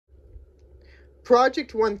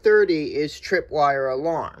Project 130 is tripwire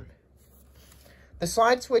alarm. The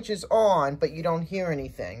slide switch is on, but you don't hear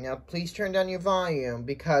anything. Now, please turn down your volume,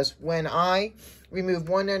 because when I remove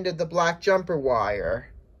one end of the black jumper wire,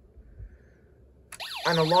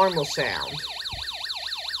 an alarm will sound.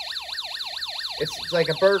 It's like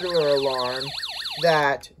a burglar alarm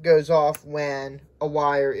that goes off when a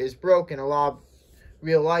wire is broken. A lot of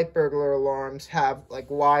real-life burglar alarms have like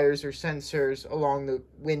wires or sensors along the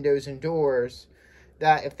windows and doors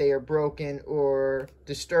that, if they are broken or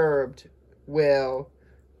disturbed, will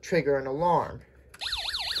trigger an alarm.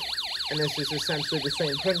 And this is essentially the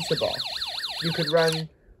same principle. You could run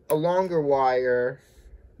a longer wire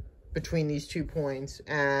between these 2 points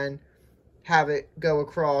and have it go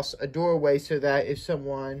across a doorway so that if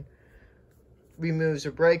someone removes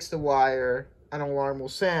or breaks the wire, an alarm will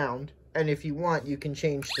sound. And if you want, you can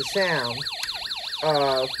change the sound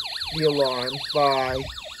of the alarm by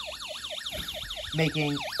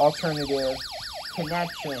making alternative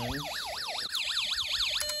connections.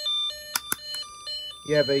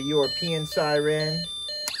 You have a European siren,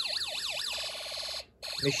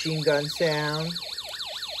 machine gun sound,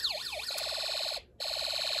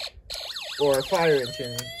 or a fire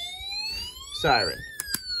engine siren.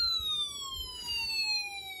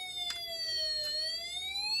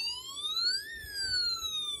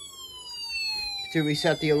 To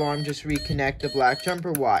reset the alarm, just reconnect the black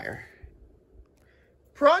jumper wire.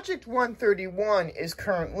 Project 131 is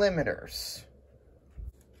current limiters.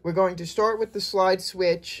 We're going to start with the slide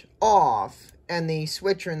switch off and the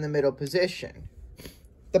switcher in the middle position.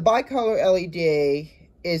 The bicolor LED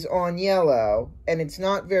is on yellow, and it's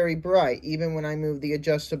not very bright even when I move the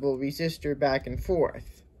adjustable resistor back and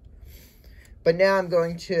forth. But now I'm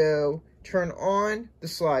going to turn on the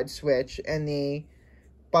slide switch, and the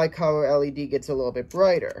bicolor LED gets a little bit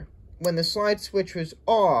brighter. When the slide switch was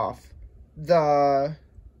off, the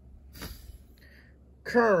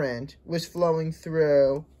current was flowing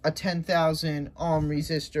through a 10,000 ohm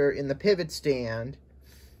resistor in the pivot stand,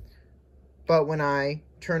 but when I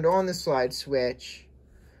turned on the slide switch,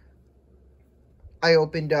 I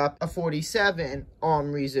opened up a 47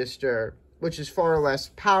 ohm resistor, which is far less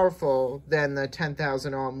powerful than the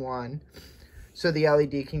 10,000 ohm one, so the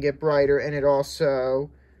LED can get brighter, and it also,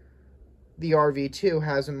 the RV2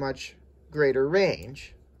 has a much greater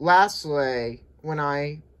range. Lastly, when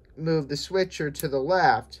I move the switcher to the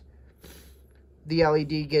left, the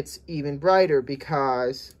LED gets even brighter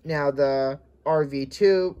because now the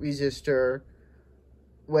RV2 resistor,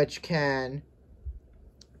 which can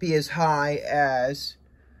be as high as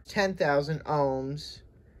 10,000 ohms,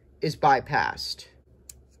 is bypassed.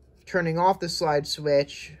 Turning off the slide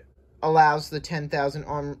switch allows the 10,000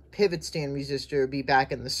 ohm pivot stand resistor to be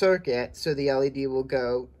back in the circuit, so the LED will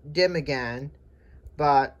go dim again,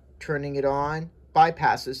 but turning it on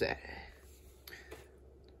bypasses it.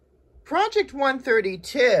 Project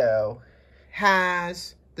 132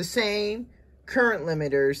 has the same current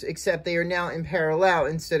limiters, except they are now in parallel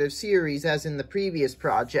instead of series as in the previous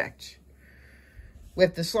project.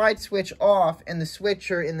 With the slide switch off and the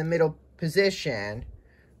switcher in the middle position,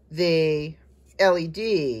 the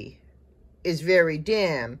LED is very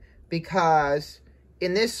dim because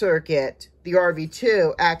in this circuit, the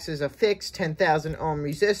RV2 acts as a fixed 10,000 ohm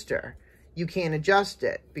resistor. You can't adjust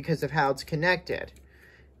it because of how it's connected.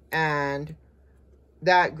 And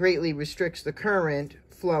that greatly restricts the current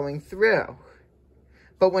flowing through.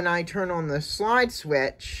 But when I turn on the slide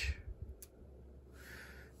switch,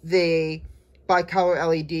 the bicolor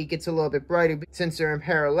LED gets a little bit brighter. Since they're in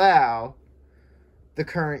parallel, the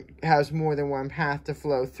current has more than one path to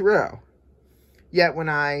flow through. Yet when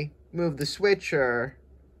I move the switcher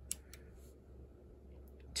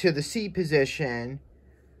to the C position,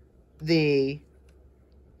 the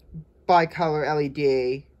bicolor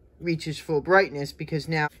LED reaches full brightness because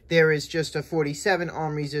now there is just a 47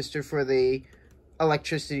 ohm resistor for the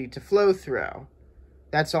electricity to flow through.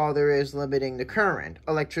 That's all there is limiting the current.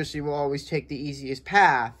 Electricity will always take the easiest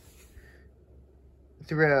path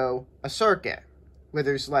through a circuit where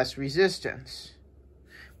there's less resistance.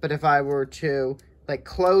 But if I were to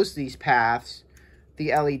close these paths,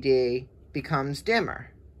 the LED becomes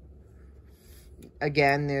dimmer.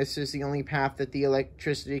 Again, this is the only path that the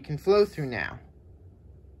electricity can flow through now.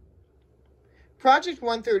 Project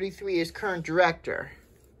 133 is current director.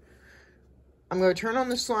 I'm going to turn on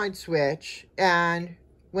the slide switch, and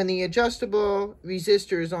when the adjustable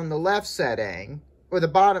resistor is on the left setting, or the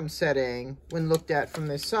bottom setting, when looked at from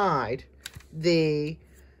this side, the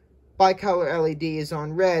bicolor LED is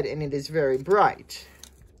on red, and it is very bright.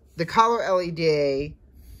 The color LED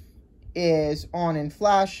is on and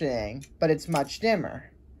flashing, but it's much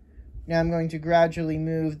dimmer. Now I'm going to gradually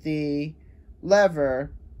move the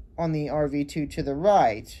lever on the RV2 to the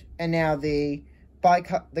right, and now the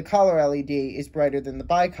color LED is brighter than the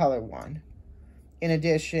bicolor one. In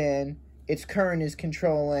addition, its current is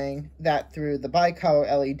controlling that through the bicolor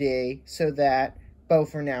LED so that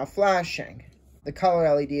both are now flashing. The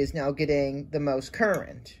color LED is now getting the most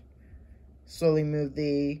current. Slowly move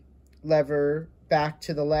the lever back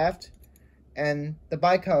to the left, and the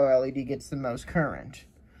bicolor LED gets the most current.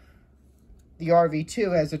 The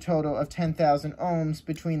RV2 has a total of 10,000 ohms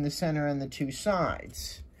between the center and the two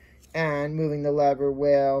sides, and moving the lever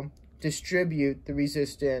will distribute the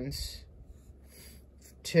resistance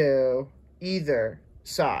to either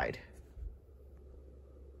side.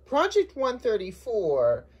 Project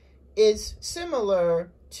 134 is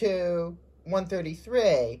similar to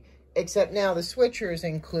 133, except now the switcher is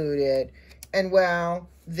included, and while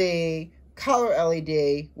the color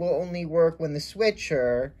LED will only work when the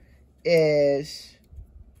switcher is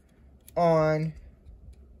on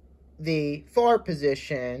the far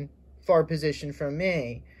position from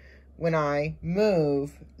me, when I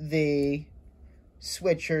move the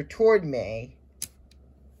switcher toward me,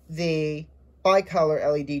 the bicolor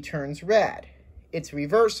LED turns red. It's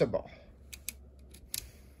reversible.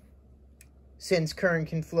 Since current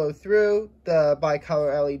can flow through the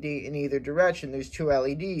bicolor LED in either direction, there's two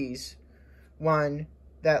LEDs. One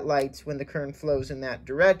that lights when the current flows in that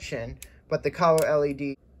direction, but the color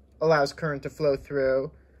LED allows current to flow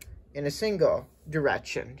through in a single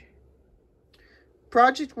direction.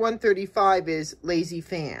 Project 135 is lazy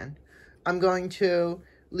fan. I'm going to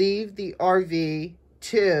leave the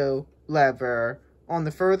RV2 lever on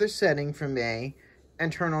the further setting from me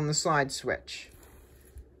and turn on the slide switch.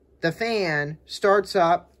 The fan starts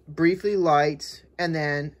up, briefly lights, and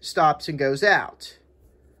then stops and goes out.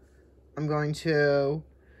 I'm going to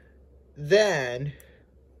then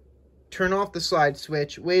turn off the slide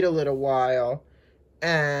switch, wait a little while,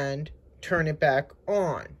 and turn it back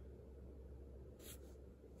on.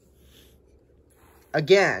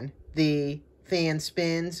 Again, the fan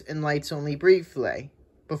spins and lights only briefly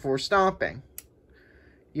before stopping.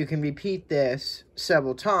 You can repeat this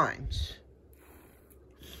several times.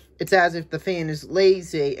 It's as if the fan is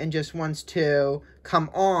lazy and just wants to come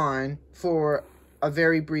on for a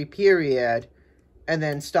very brief period and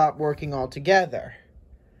then stop working altogether.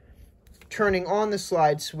 Turning on the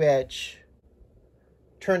slide switch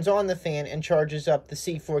turns on the fan and charges up the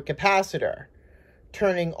C4 capacitor.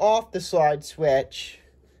 Turning off the slide switch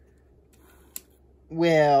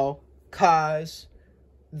will cause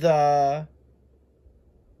the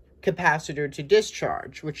capacitor to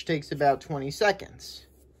discharge, which takes about 20 seconds.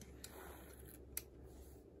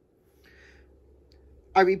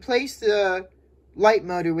 I replaced the light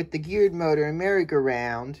motor with the geared motor and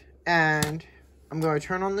merry-go-round, and I'm going to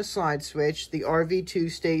turn on the slide switch. The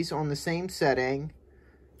RV2 stays on the same setting.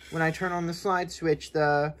 When I turn on the slide switch,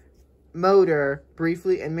 the motor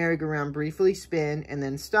briefly and merry-go-round briefly spin and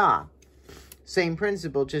then stop. Same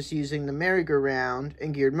principle, just using the merry-go-round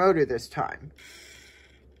and geared motor this time.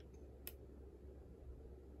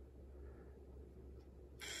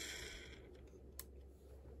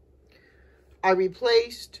 I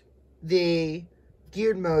replaced the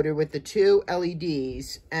geared motor with the two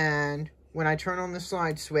LEDs, and when I turn on the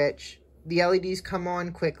slide switch, the LEDs come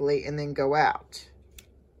on quickly and then go out.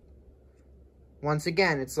 Once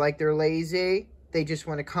again, it's like they're lazy. They just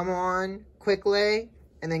want to come on quickly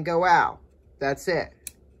and then go out. That's it.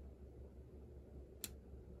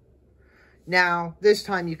 Now, this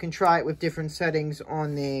time you can try it with different settings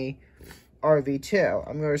on the RV2.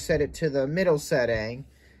 I'm going to set it to the middle setting,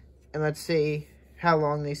 and let's see how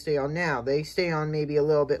long they stay on now. They stay on maybe a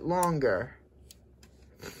little bit longer.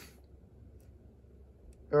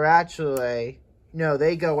 Or actually, no,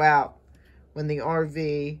 they go out when the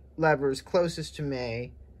RV lever is closest to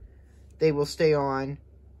me. They will stay on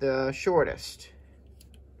the shortest.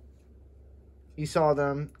 You saw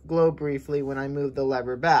them glow briefly when I moved the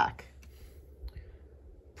lever back.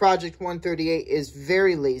 Project 138 is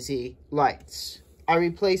very lazy lights. I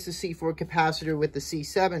replaced the C4 capacitor with the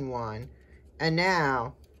C7 one, and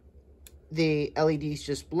now the LEDs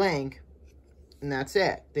just blink, and that's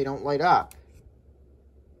it. They don't light up.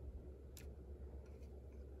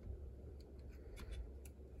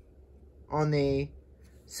 On the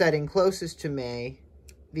setting closest to me,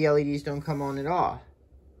 the LEDs don't come on at all,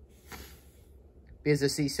 because the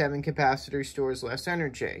C7 capacitor stores less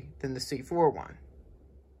energy than the C4 one.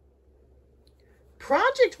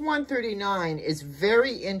 Project 139 is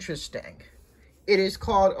very interesting. It is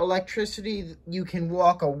called electricity you can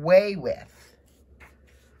walk away with.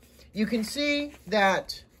 You can see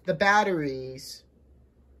that the batteries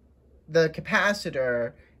the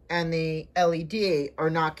capacitor and the LED are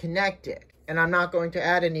not connected. And I'm not going to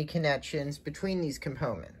add any connections between these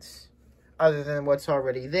components other than what's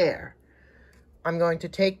already there. I'm going to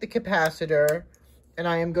take the capacitor and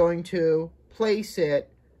I am going to place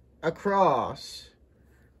it across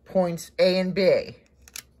points A and B.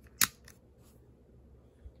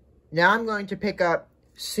 Now I'm going to pick up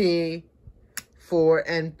C4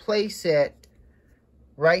 and place it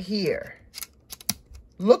right here.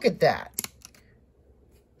 Look at that.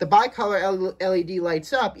 The bicolor LED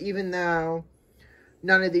lights up even though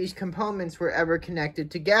none of these components were ever connected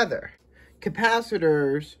together.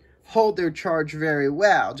 Capacitors hold their charge very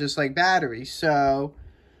well, just like batteries, so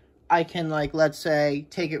I can, like, let's say,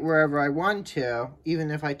 take it wherever I want to, even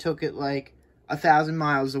if I took it, like, 1,000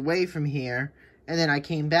 miles away from here, and then I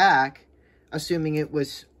came back, assuming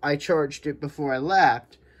I charged it before I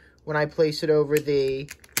left. When I place it over the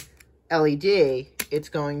LED, it's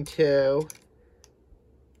going to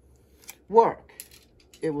work.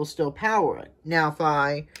 It will still power it. Now, if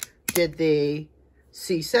I did the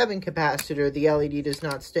C7 capacitor, the LED does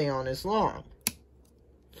not stay on as long.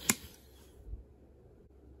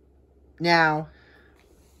 Now,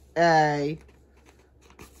 a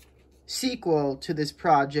sequel to this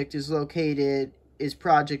project is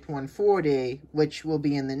Project 140, which will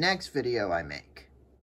be in the next video I make.